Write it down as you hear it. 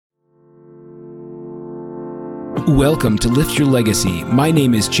Welcome to Lift Your Legacy. My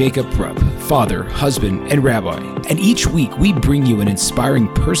name is Jacob Prupp, father, husband, and rabbi. And each week we bring you an inspiring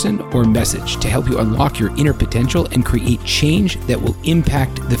person or message to help you unlock your inner potential and create change that will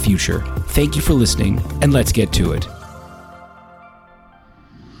impact the future. Thank you for listening, and let's get to it.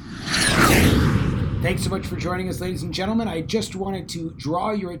 Thanks so much for joining us, ladies and gentlemen. I just wanted to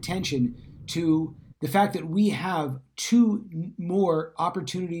draw your attention to the fact that we have 2 more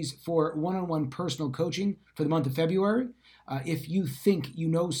opportunities for one-on-one personal coaching for the month of February. If you think you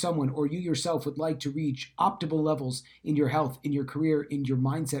know someone or you yourself would like to reach optimal levels in your health, in your career, in your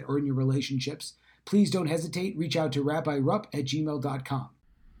mindset, or in your relationships, please don't hesitate. Reach out to rabbirupp@gmail.com.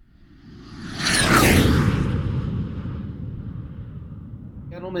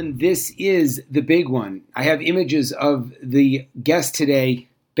 Gentlemen, this is the big one. I have images of the guest today,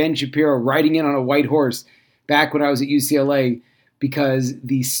 Ben Shapiro, riding in on a white horse back when I was at UCLA because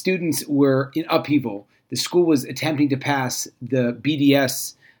the students were in upheaval. The school was attempting to pass the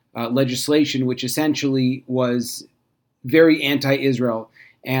BDS legislation, which essentially was very anti-Israel.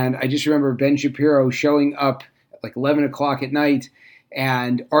 And I just remember Ben Shapiro showing up at like 11 o'clock at night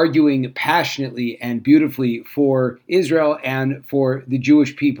and arguing passionately and beautifully for Israel and for the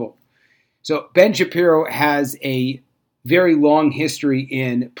Jewish people. So Ben Shapiro has a very long history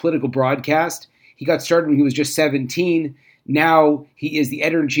in political broadcast. He got started when he was just 17. Now he is the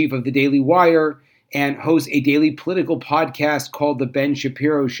editor-in-chief of the Daily Wire and hosts a daily political podcast called The Ben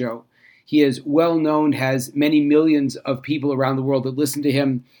Shapiro Show. He is well known, has many millions of people around the world that listen to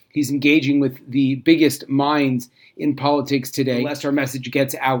him. He's engaging with the biggest minds in politics today, lest our message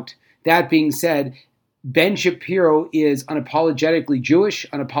gets out. That being said, Ben Shapiro is unapologetically Jewish,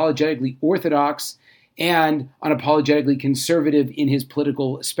 unapologetically Orthodox, and unapologetically conservative in his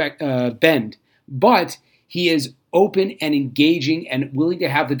political bend. But he is open and engaging and willing to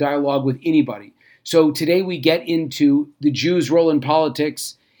have the dialogue with anybody. So today we get into the Jews' role in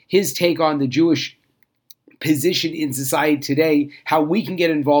politics, his take on the Jewish position in society today, how we can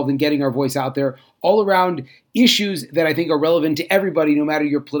get involved in getting our voice out there, all around issues that I think are relevant to everybody, no matter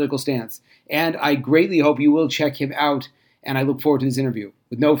your political stance. And I greatly hope you will check him out, and I look forward to this interview.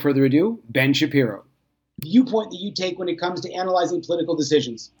 With no further ado, Ben Shapiro. Viewpoint that you take when it comes to analyzing political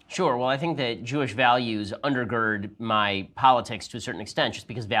decisions? Sure. Well, I think that Jewish values undergird my politics to a certain extent, just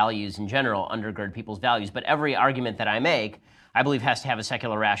because values in general undergird people's values. But every argument that I make, I believe, has to have a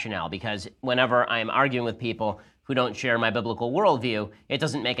secular rationale, because whenever I'm arguing with people who don't share my biblical worldview, it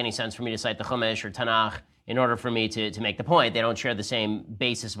doesn't make any sense for me to cite the Chumash or Tanakh in order for me to make the point. They don't share the same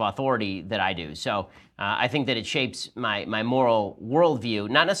basis of authority that I do. So I think that it shapes my moral worldview,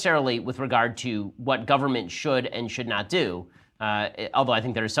 not necessarily with regard to what government should and should not do, although I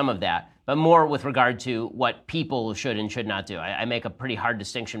think there is some of that, but more with regard to what people should and should not do. I make a pretty hard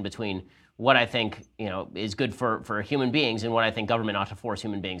distinction between what I think is good for human beings and what I think government ought to force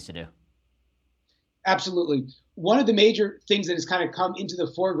human beings to do. Absolutely. One of the major things that has kind of come into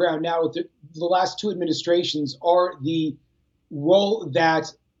the foreground now with the last 2 administrations are the role that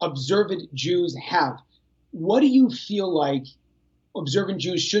observant Jews have. What do you feel like observant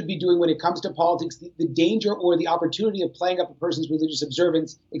Jews should be doing when it comes to politics, the danger or the opportunity of playing up a person's religious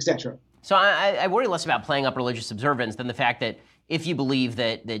observance, etc.? So I worry less about playing up religious observance than the fact that if you believe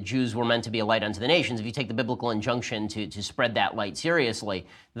that Jews were meant to be a light unto the nations, if you take the biblical injunction to spread that light seriously,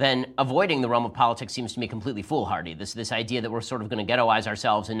 then avoiding the realm of politics seems to me completely foolhardy. This idea that we're sort of going to ghettoize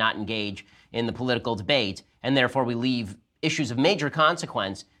ourselves and not engage in the political debate, and therefore we leave issues of major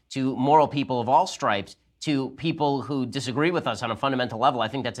consequence to moral people of all stripes, to people who disagree with us on a fundamental level. I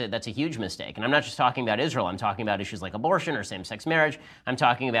think that's a huge mistake. And I'm not just talking about Israel. I'm talking about issues like abortion or same-sex marriage. I'm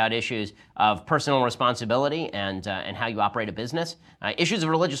talking about issues of personal responsibility and how you operate a business. Issues of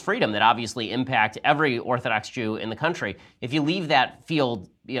religious freedom that obviously impact every Orthodox Jew in the country. If you leave that field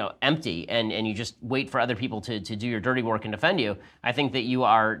empty and you just wait for other people to do your dirty work and defend you, I think that you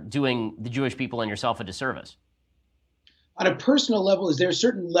are doing the Jewish people and yourself a disservice. On a personal level, is there a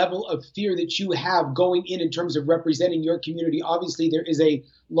certain level of fear that you have going in terms of representing your community? Obviously, there is a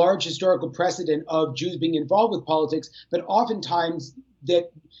large historical precedent of Jews being involved with politics, but oftentimes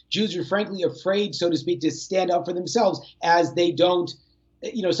that Jews are frankly afraid, so to speak, to stand up for themselves as they don't,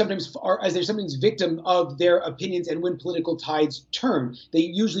 sometimes as they're sometimes victim of their opinions, and when political tides turn, they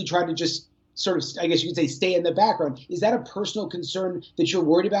usually try to just sort of, I guess you could say, stay in the background. Is that a personal concern that you're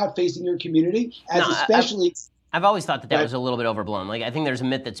worried about facing your community? I've always thought that was a little bit overblown. Like, I think there's a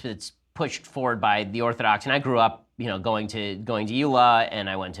myth that's pushed forward by the Orthodox, and I grew up, going to EULA, and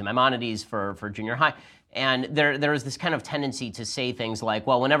I went to Maimonides for junior high. And there is this kind of tendency to say things like,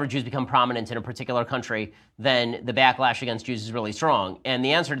 well, whenever Jews become prominent in a particular country, then the backlash against Jews is really strong. And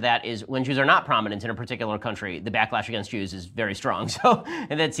the answer to that is when Jews are not prominent in a particular country, the backlash against Jews is very strong. So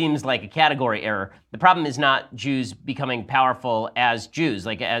and that seems like a category error. The problem is not Jews becoming powerful as Jews,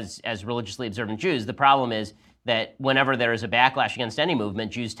 like as religiously observant Jews. The problem is that whenever there is a backlash against any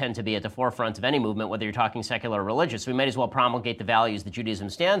movement, Jews tend to be at the forefront of any movement, whether you're talking secular or religious. So we might as well promulgate the values that Judaism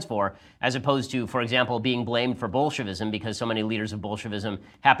stands for, as opposed to, for example, being blamed for Bolshevism because so many leaders of Bolshevism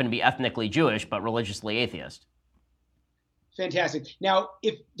happen to be ethnically Jewish but religiously atheist. Fantastic. Now,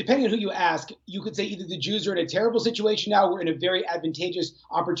 if depending on who you ask, you could say either the Jews are in a terrible situation now, we're in a very advantageous,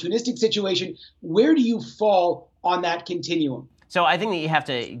 opportunistic situation. Where do you fall on that continuum? So I think that you have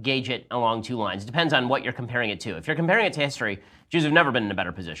to gauge it along two lines. It depends on what you're comparing it to. If you're comparing it to history, Jews have never been in a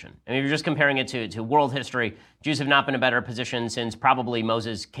better position. I mean, if you're just comparing it to world history, Jews have not been in a better position since probably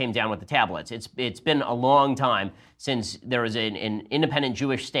Moses came down with the tablets. It's been a long time since there was an independent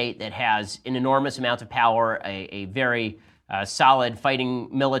Jewish state that has an enormous amount of power, a very solid fighting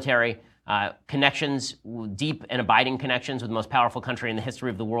military, connections, deep and abiding connections with the most powerful country in the history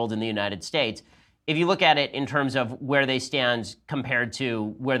of the world in the United States. If you look at it in terms of where they stand compared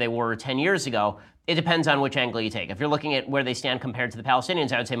to where they were 10 years ago, it depends on which angle you take. If you're looking at where they stand compared to the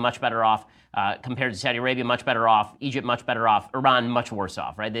Palestinians, I would say much better off. Compared to Saudi Arabia, much better off. Egypt, much better off. Iran, much worse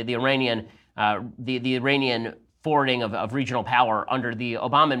off, right? The Iranian forwarding of regional power under the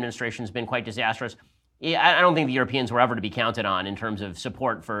Obama administration has been quite disastrous. I don't think the Europeans were ever to be counted on in terms of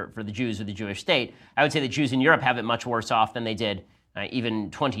support for the Jews or the Jewish state. I would say that Jews in Europe have it much worse off than they did even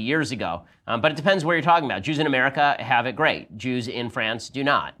 20 years ago. But it depends where you're talking about. Jews in America have it great. Jews in France do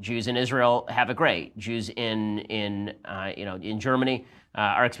not. Jews in Israel have it great. Jews in Germany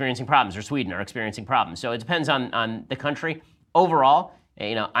are experiencing problems, or Sweden are experiencing problems. So it depends on the country. Overall,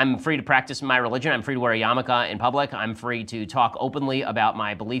 I'm free to practice my religion. I'm free to wear a yarmulke in public. I'm free to talk openly about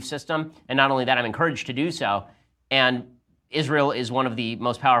my belief system. And not only that, I'm encouraged to do so. And Israel is one of the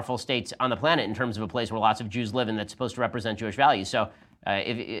most powerful states on the planet in terms of a place where lots of Jews live and that's supposed to represent Jewish values. So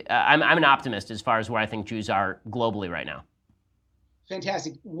I'm an optimist as far as where I think Jews are globally right now.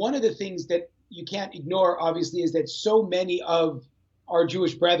 Fantastic. One of the things that you can't ignore, obviously, is that so many of our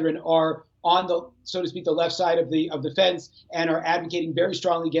Jewish brethren are on the, so to speak, the left side of the fence and are advocating very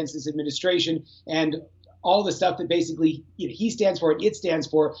strongly against this administration and all the stuff that basically he stands for and it stands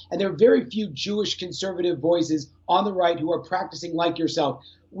for. And there are very few Jewish conservative voices on the right who are practicing like yourself.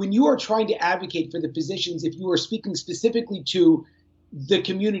 When you are trying to advocate for the positions, if you are speaking specifically to the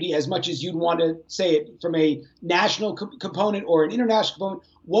community as much as you'd want to say it from a national component or an international component,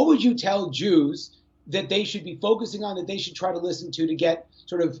 what would you tell Jews that they should be focusing on, that they should try to listen to get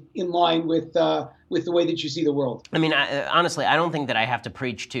sort of in line with the way that you see the world? I mean, honestly, I don't think that I have to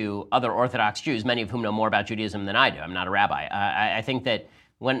preach to other Orthodox Jews, many of whom know more about Judaism than I do. I'm not a rabbi. I think that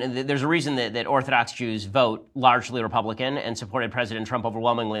there's a reason that Orthodox Jews vote largely Republican and supported President Trump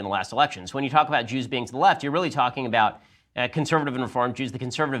overwhelmingly in the last elections. When you talk about Jews being to the left, you're really talking about conservative and Reformed Jews. The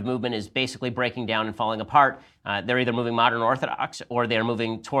conservative movement is basically breaking down and falling apart. They're either moving modern Orthodox or they're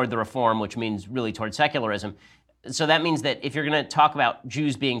moving toward the Reform, which means really toward secularism. So that means that if you're going to talk about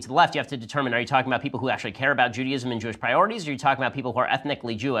Jews being to the left, you have to determine, are you talking about people who actually care about Judaism and Jewish priorities, or are you talking about people who are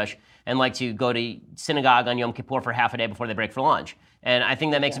ethnically Jewish and like to go to synagogue on Yom Kippur for half a day before they break for lunch? And I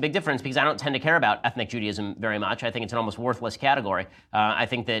think that makes a big difference because I don't tend to care about ethnic Judaism very much. I think it's an almost worthless category. I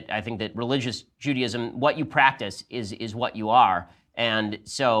think that religious Judaism, what you practice is what you are. And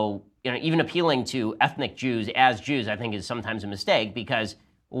so, even appealing to ethnic Jews as Jews, I think is sometimes a mistake because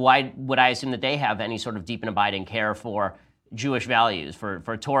why would I assume that they have any sort of deep and abiding care for Jewish values,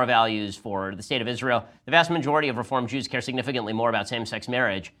 for Torah values, for the state of Israel? The vast majority of Reformed Jews care significantly more about same-sex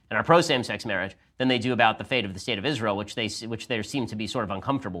marriage and are pro-same-sex marriage than they do about the fate of the state of Israel, which they seem to be sort of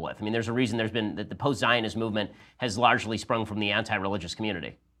uncomfortable with. I mean, there's a reason that the post-Zionist movement has largely sprung from the anti-religious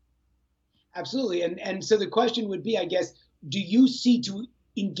community. Absolutely. And so the question would be, I guess, do you see to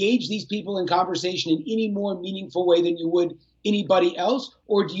engage these people in conversation in any more meaningful way than you would anybody else?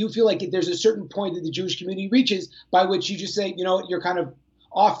 Or do you feel like there's a certain point that the Jewish community reaches by which you just say, you're kind of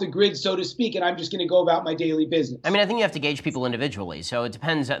off the grid, so to speak, and I'm just going to go about my daily business? I mean, I think you have to gauge people individually. So it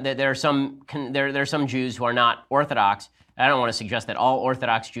depends. There are some Jews who are not Orthodox. I don't want to suggest that all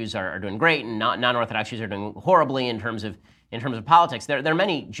Orthodox Jews are doing great and non-Orthodox Jews are doing horribly in terms of politics. There are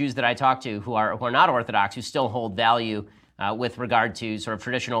many Jews that I talk to who are not Orthodox who still hold value with regard to sort of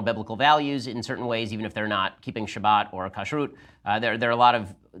traditional biblical values in certain ways, even if they're not keeping Shabbat or Kashrut. There are a lot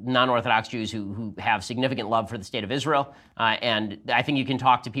of non-Orthodox Jews who have significant love for the state of Israel, and I think you can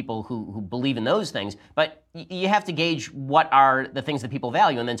talk to people who believe in those things, but you have to gauge what are the things that people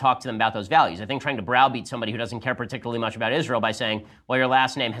value and then talk to them about those values. I think trying to browbeat somebody who doesn't care particularly much about Israel by saying, well, your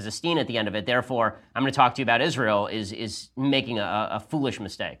last name has a steen at the end of it, therefore I'm going to talk to you about Israel is making a foolish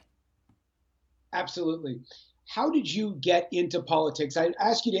mistake. Absolutely. How did you get into politics? I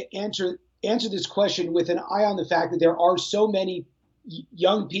ask you to answer this question with an eye on the fact that there are so many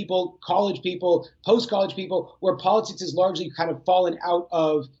young people, college people, post-college people, where politics has largely kind of fallen out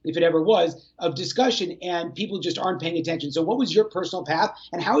of, if it ever was, of discussion, and people just aren't paying attention. So what was your personal path,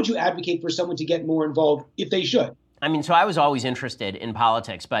 and how would you advocate for someone to get more involved if they should? I mean, so I was always interested in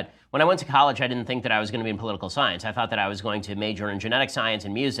politics, but when I went to college, I didn't think that I was going to be in political science. I thought that I was going to major in genetic science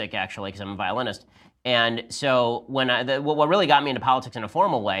and music, actually, because I'm a violinist. And so what really got me into politics in a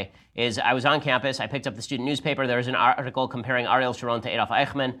formal way is I was on campus, I picked up the student newspaper, there was an article comparing Ariel Sharon to Adolf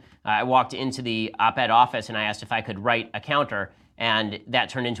Eichmann. I walked into the op-ed office and I asked if I could write a counter, and that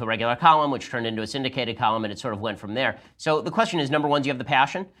turned into a regular column, which turned into a syndicated column, and it sort of went from there. So the question is, number one, do you have the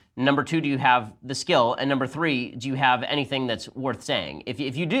passion? Number two, do you have the skill? And number three, do you have anything that's worth saying? If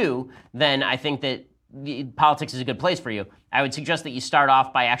you do, then I think that politics is a good place for you. I would suggest that you start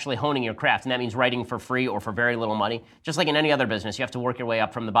off by actually honing your craft, and that means writing for free or for very little money. Just like in any other business, you have to work your way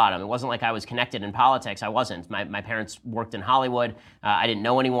up from the bottom. It wasn't like I was connected in politics. I wasn't. My parents worked in Hollywood. I didn't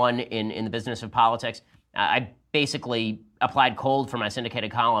know anyone in the business of politics. I basically applied cold for my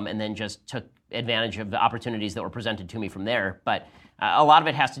syndicated column and then just took advantage of the opportunities that were presented to me from there. But a lot of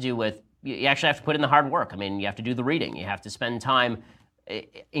it has to do with, you actually have to put in the hard work. I mean, you have to do the reading. You have to spend time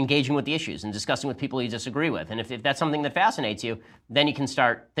engaging with the issues and discussing with people you disagree with. And if that's something that fascinates you, then you can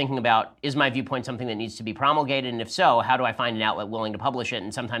start thinking about, is my viewpoint something that needs to be promulgated? And if so, how do I find an outlet willing to publish it?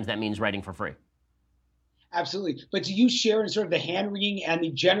 And sometimes that means writing for free. Absolutely. But do you share in sort of the hand-wringing and the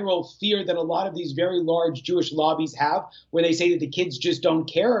general fear that a lot of these very large Jewish lobbies have, where they say that the kids just don't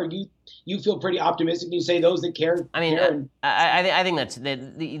care? Or you feel pretty optimistic? You say those that care. I mean, care I think that's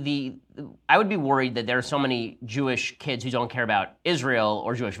I would be worried that there are so many Jewish kids who don't care about Israel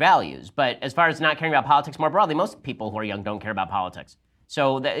or Jewish values. But as far as not caring about politics more broadly, most people who are young don't care about politics.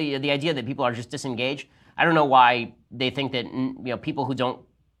 So the idea that people are just disengaged, I don't know why they think that people who don't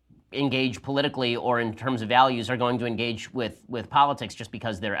engage politically or in terms of values are going to engage with politics just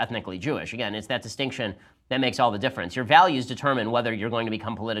because they're ethnically Jewish. Again, it's that distinction that makes all the difference. Your values determine whether you're going to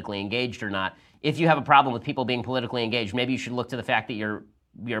become politically engaged or not. If you have a problem with people being politically engaged, maybe you should look to the fact that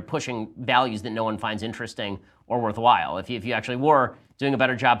you're pushing values that no one finds interesting or worthwhile. If you actually were doing a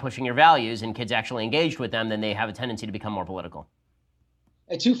better job pushing your values and kids actually engaged with them, then they have a tendency to become more political.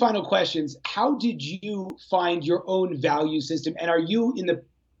 Two final questions. How did you find your own value system? And are you in the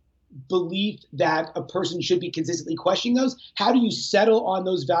belief that a person should be consistently questioning those? How do you settle on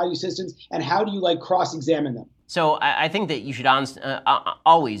those value systems, and how do you cross-examine them? So I think that you should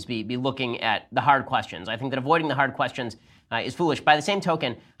always be looking at the hard questions. I think that avoiding the hard questions is foolish. By the same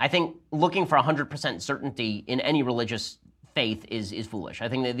token, I think looking for 100% certainty in any religious faith is foolish. I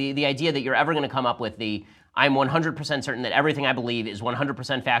think that the idea that you're ever going to come up with I'm 100% certain that everything I believe is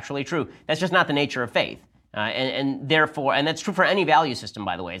 100% factually true, that's just not the nature of faith. And therefore, and that's true for any value system,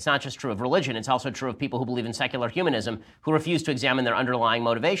 by the way. It's not just true of religion. It's also true of people who believe in secular humanism, who refuse to examine their underlying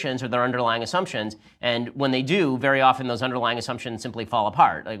motivations or their underlying assumptions. And when they do, very often those underlying assumptions simply fall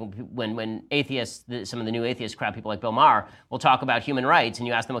apart. Like when atheists, some of the new atheist crowd, people like Bill Maher, will talk about human rights, and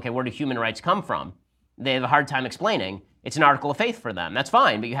you ask them, okay, where do human rights come from? They have a hard time explaining. It's an article of faith for them. That's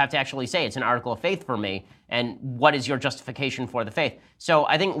fine, but you have to actually say it's an article of faith for me, and what is your justification for the faith? So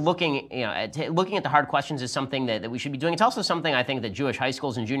I think looking at the hard questions is something that we should be doing. It's also something I think that Jewish high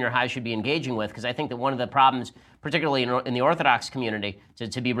schools and junior highs should be engaging with, because I think that one of the problems, particularly in the Orthodox community,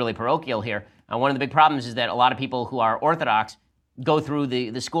 to be really parochial here, one of the big problems is that a lot of people who are Orthodox go through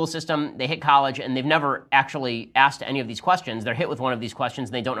the school system, they hit college, and they've never actually asked any of these questions. They're hit with one of these questions,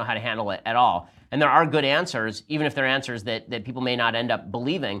 and they don't know how to handle it at all. And there are good answers, even if they're answers that people may not end up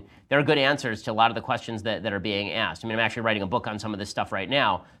believing. There are good answers to a lot of the questions that are being asked. I mean, I'm actually writing a book on some of this stuff right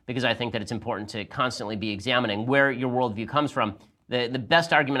now because I think that it's important to constantly be examining where your worldview comes from. The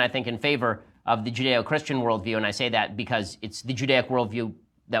best argument, I think, in favor of the Judeo-Christian worldview, and I say that because it's the Judaic worldview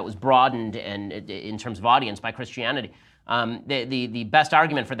that was broadened and in terms of audience by Christianity. The best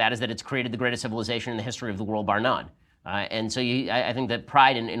argument for that is that it's created the greatest civilization in the history of the world, bar none. And so I think that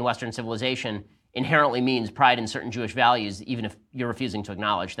pride in Western civilization inherently means pride in certain Jewish values, even if you're refusing to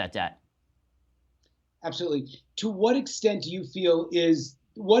acknowledge that debt. Absolutely. To what extent do you feel is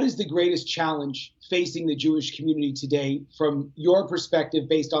what is the greatest challenge facing the Jewish community today from your perspective,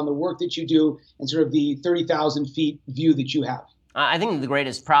 based on the work that you do and sort of the 30,000 feet view that you have? I think the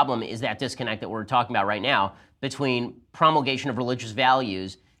greatest problem is that disconnect that we're talking about right now between promulgation of religious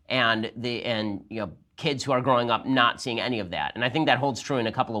values and kids who are growing up not seeing any of that. And I think that holds true in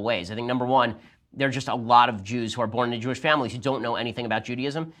a couple of ways. I think, number one, there are just a lot of Jews who are born into Jewish families who don't know anything about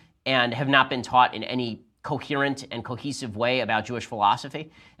Judaism and have not been taught in any coherent and cohesive way about Jewish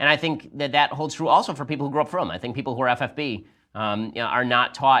philosophy. And I think that holds true also for people who grew up from. I think people who are FFB are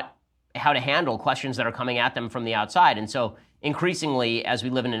not taught how to handle questions that are coming at them from the outside. And so increasingly, as we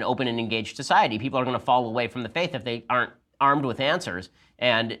live in an open and engaged society, people are going to fall away from the faith if they aren't armed with answers.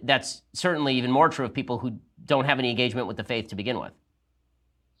 And that's certainly even more true of people who don't have any engagement with the faith to begin with.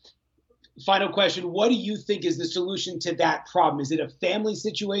 Final question. What do you think is the solution to that problem? Is it a family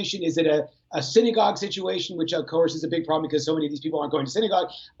situation? Is it a synagogue situation, which of course is a big problem because so many of these people aren't going to synagogue?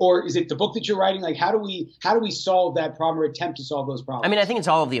 Or is it the book that you're writing? Like, how do we solve that problem or attempt to solve those problems? I mean, I think it's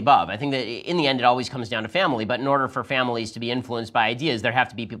all of the above. I think that in the end, it always comes down to family. But in order for families to be influenced by ideas, there have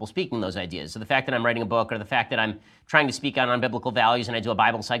to be people speaking those ideas. So the fact that I'm writing a book, or the fact that I'm trying to speak on biblical values, and I do a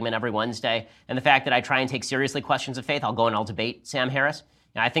Bible segment every Wednesday, and the fact that I try and take seriously questions of faith, I'll go and I'll debate Sam Harris.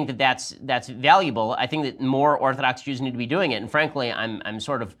 I think that that's valuable. I think that more Orthodox Jews need to be doing it. And frankly, I'm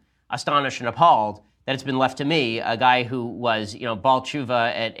sort of astonished and appalled that it's been left to me, a guy who was, Baal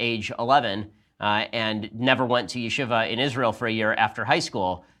Tshuva at age 11 and never went to yeshiva in Israel for a year after high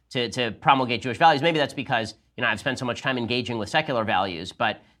school to promulgate Jewish values. Maybe that's because, I've spent so much time engaging with secular values,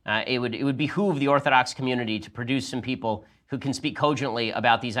 but it would behoove the Orthodox community to produce some people who can speak cogently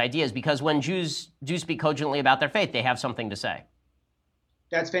about these ideas, because when Jews do speak cogently about their faith, they have something to say.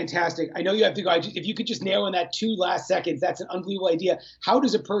 That's fantastic. I know you have to go. If you could just nail in that 2 last seconds, that's an unbelievable idea. How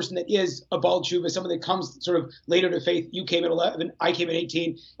does a person that is a Baal Tshuva, someone that comes sort of later to faith, you came at 11, I came at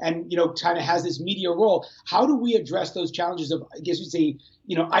 18, and, kind of has this media role, how do we address those challenges of, I guess you'd say,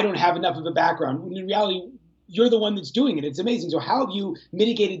 I don't have enough of a background? When in reality, you're the one that's doing it. It's amazing. So how have you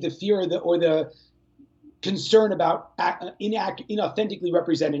mitigated the fear or the concern about inauthentically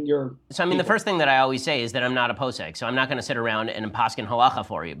representing your So, the first thing that I always say is that I'm not a posek, so I'm not going to sit around and paskin halacha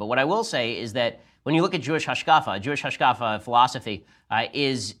for you. But what I will say is that when you look at Jewish hashkafa philosophy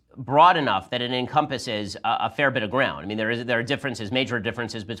is broad enough that it encompasses a fair bit of ground. There are differences, major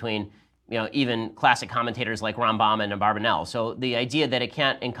differences between even classic commentators like Rambam and Abarbanel. So the idea that it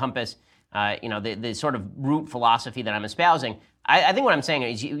can't encompass the sort of root philosophy that I'm espousing, I think what I'm saying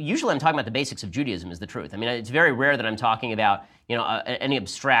is usually I'm talking about the basics of Judaism is the truth. It's very rare that I'm talking about any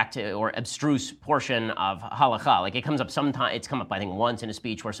abstract or abstruse portion of halakha. Like, it comes up sometime. It's come up, I think, once in a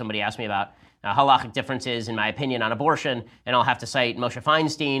speech where somebody asked me about halachic differences in my opinion on abortion, and I'll have to cite Moshe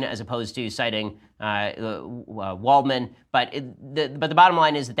Feinstein as opposed to citing Waldman. But the bottom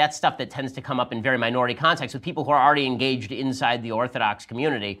line is that that's stuff that tends to come up in very minority contexts with people who are already engaged inside the Orthodox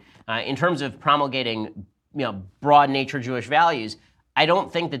community. In terms of promulgating broad nature Jewish values, I don't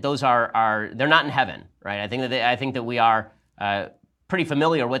think that those are they're not in heaven, right? I think that we are pretty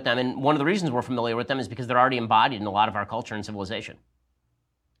familiar with them, and one of the reasons we're familiar with them is because they're already embodied in a lot of our culture and civilization.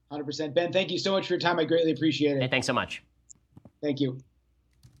 100%. Ben, thank you so much for your time. I greatly appreciate it. Hey, thanks so much. Thank you.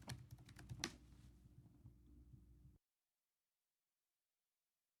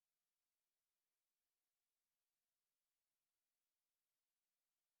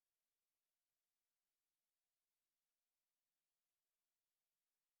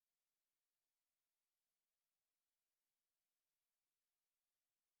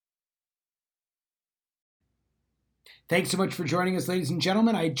 Thanks so much for joining us, ladies and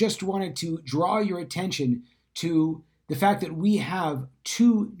gentlemen. I just wanted to draw your attention to the fact that we have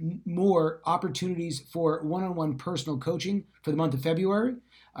 2 more opportunities for one-on-one personal coaching for the month of February.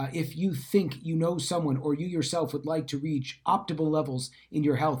 If you think you know someone or you yourself would like to reach optimal levels in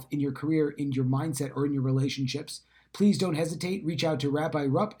your health, in your career, in your mindset, or in your relationships, please don't hesitate. Reach out to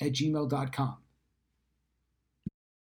rabbirupp@gmail.com.